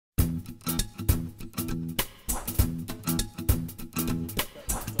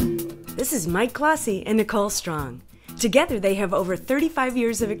This is Mike Cloughesy and Nicole Strong. Together they have over 35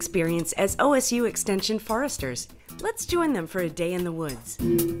 years of experience as OSU Extension foresters. Let's join them for a day in the woods.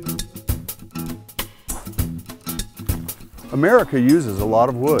 America uses a lot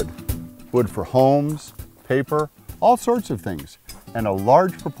of wood. Wood for homes, paper, all sorts of things. And a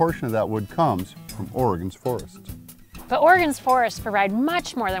large proportion of that wood comes from Oregon's forests. But Oregon's forests provide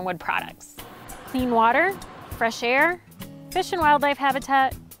much more than wood products. Clean water, fresh air, fish and wildlife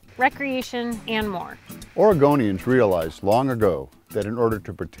habitat, recreation, and more. Oregonians realized long ago that in order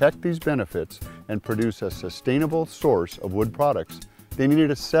to protect these benefits and produce a sustainable source of wood products, they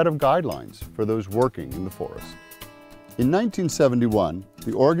needed a set of guidelines for those working in the forest. In 1971,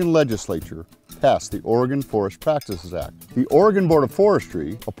 the Oregon legislature passed the Oregon Forest Practices Act. The Oregon Board of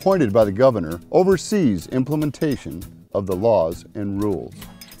Forestry, appointed by the governor, oversees implementation of the laws and rules.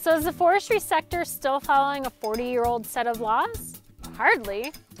 So is the forestry sector still following a 40-year-old set of laws?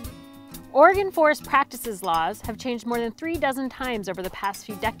 Hardly. Oregon Forest Practices laws have changed more than 36 times over the past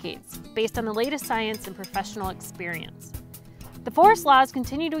few decades, based on the latest science and professional experience. The forest laws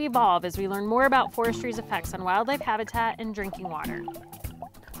continue to evolve as we learn more about forestry's effects on wildlife habitat and drinking water.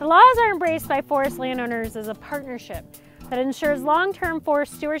 The laws are embraced by forest landowners as a partnership that ensures long-term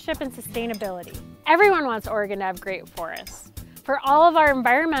forest stewardship and sustainability. Everyone wants Oregon to have great forests for all of our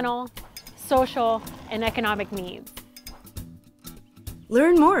environmental, social, and economic needs.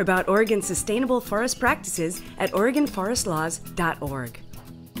 Learn more about Oregon's sustainable forest practices at OregonForestLaws.org.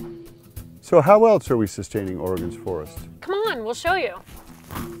 So how else are we sustaining Oregon's forests? Come on, we'll show you.